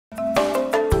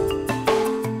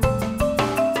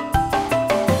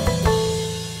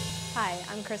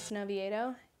Kristin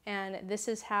Oviedo, and this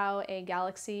is how a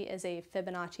galaxy is a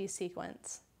Fibonacci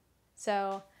sequence.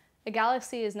 So a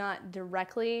galaxy is not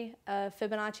directly a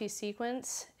Fibonacci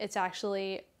sequence, it's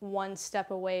actually one step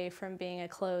away from being a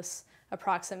close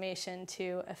approximation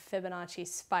to a Fibonacci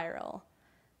spiral.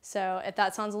 So if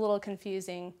that sounds a little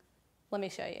confusing, let me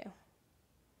show you.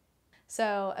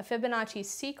 So a Fibonacci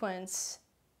sequence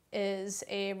is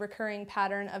a recurring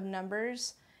pattern of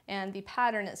numbers, and the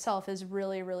pattern itself is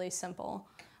really, really simple.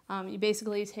 You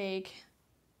basically take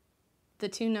the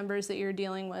two numbers that you're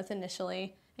dealing with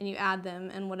initially and you add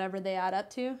them, and whatever they add up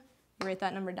to, you write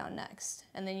that number down next.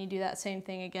 And then you do that same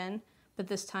thing again, but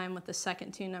this time with the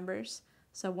second two numbers.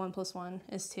 So 1 plus 1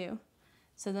 is 2.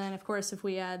 So then, of course, if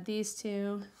we add these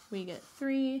two, we get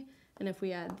 3. And if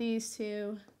we add these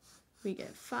two, we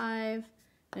get 5.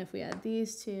 And if we add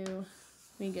these two,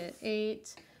 we get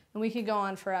 8. And we could go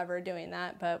on forever doing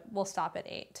that, but we'll stop at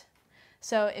 8.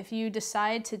 So if you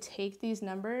decide to take these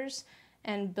numbers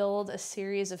and build a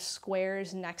series of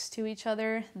squares next to each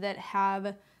other that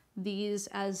have these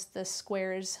as the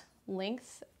square's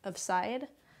length of side,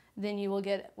 then you will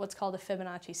get what's called a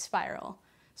Fibonacci spiral.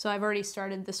 So I've already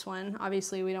started this one.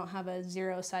 Obviously we don't have a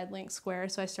 0 side length square,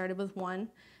 so I started with 1,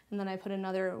 and then I put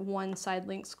another 1 side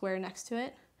length square next to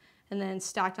it, and then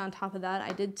stacked on top of that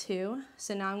I did 2.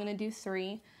 So now I'm going to do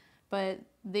 3, but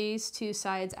these two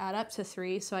sides add up to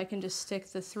 3, so I can just stick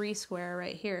the 3 square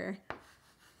right here.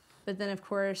 But then of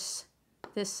course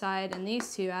this side and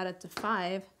these two add up to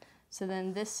 5, so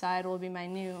then this side will be my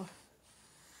new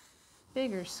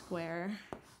bigger square.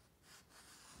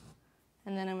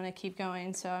 And then I'm going to keep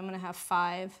going, so I'm going to have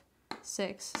 5,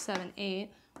 6, 7,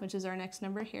 8, which is our next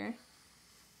number here.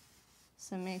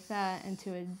 So make that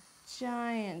into a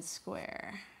giant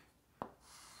square.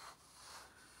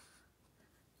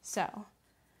 So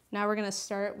now we're going to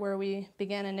start where we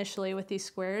began initially with these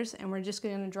squares, and we're just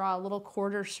going to draw a little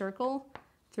quarter circle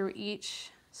through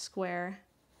each square.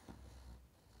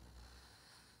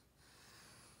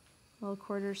 A little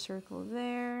quarter circle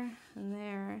there,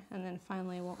 and then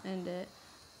finally we'll end it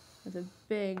with a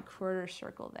big quarter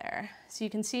circle there. So you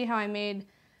can see how I made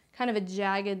kind of a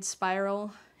jagged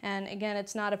spiral, and again,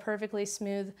 it's not a perfectly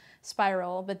smooth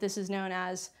spiral, but this is known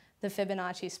as the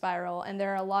Fibonacci spiral, and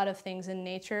there are a lot of things in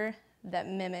nature that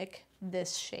mimic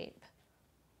this shape.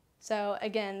 So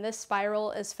again, this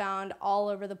spiral is found all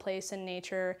over the place in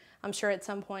nature. I'm sure at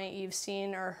some point you've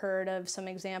seen or heard of some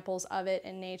examples of it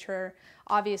in nature.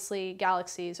 Obviously,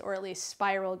 galaxies, or at least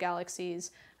spiral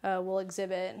galaxies, will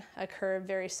exhibit a curve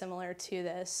very similar to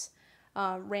this.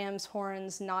 Ram's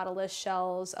horns, nautilus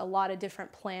shells, a lot of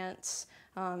different plants.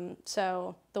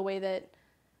 So the way that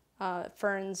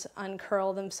ferns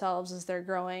uncurl themselves as they're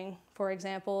growing, for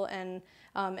example, and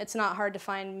it's not hard to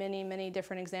find many, many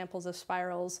different examples of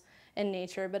spirals in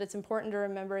nature, but it's important to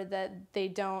remember that they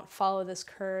don't follow this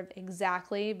curve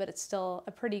exactly, but it's still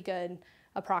a pretty good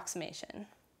approximation.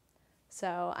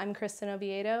 So I'm Kristin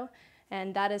Oviedo,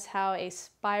 and that is how a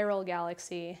spiral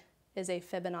galaxy is a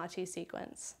Fibonacci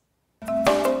sequence.